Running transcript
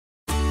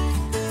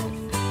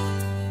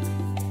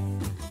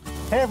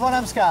Hey everyone,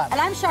 I'm Scott. And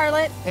I'm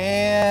Charlotte.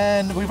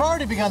 And we've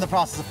already begun the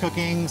process of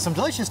cooking some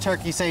delicious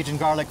turkey, sage, and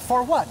garlic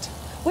for what?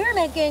 We're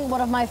making one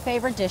of my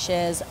favorite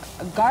dishes,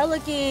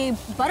 garlicky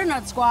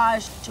butternut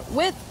squash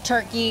with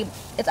turkey.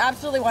 It's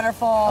absolutely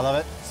wonderful. I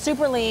love it.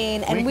 Super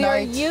lean. And Weeknight, we are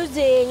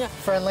using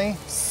friendly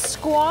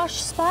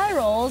squash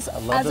spirals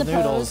as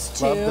opposed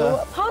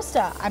to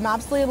pasta. I'm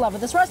absolutely in love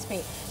with this recipe.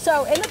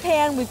 So in the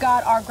pan, we've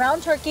got our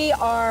ground turkey,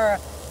 our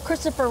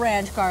Christopher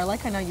Ranch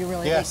garlic. I know you're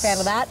really a big fan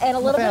of that. And a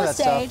little bit of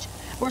sage.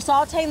 We're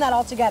sauteing that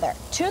all together.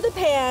 To the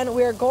pan,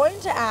 we're going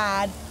to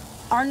add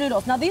our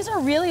noodles. Now these are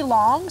really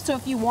long, so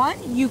if you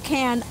want, you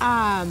can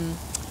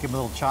give them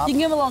a little chop. You can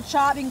give them a little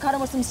chop. You can cut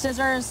them with some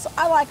scissors.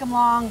 I like them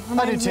long.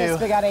 I do too.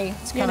 Spaghetti.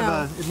 It's kind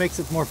of it makes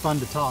it more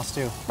fun to toss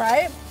too.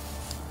 Right.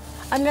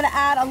 I'm gonna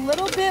add a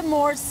little bit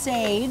more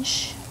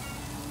sage.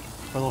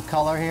 For a little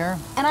color here.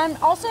 And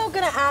I'm also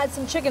gonna add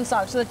some chicken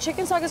stock. So the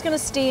chicken stock is gonna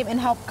steam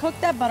and help cook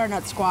that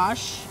butternut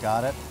squash.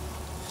 Got it.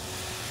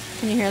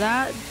 Can you hear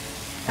that?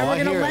 And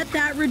we're gonna let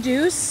that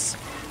reduce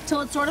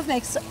till it sort of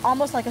makes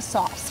almost like a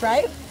sauce,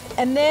 right?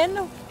 And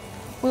then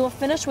we will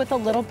finish with a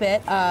little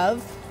bit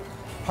of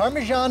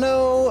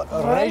Parmigiano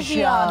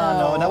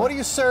Reggiano. Now, what do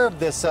you serve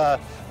this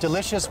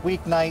delicious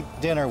weeknight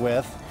dinner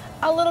with?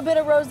 A little bit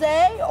of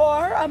rosé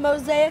or a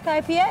Mosaic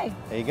IPA.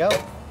 There you go.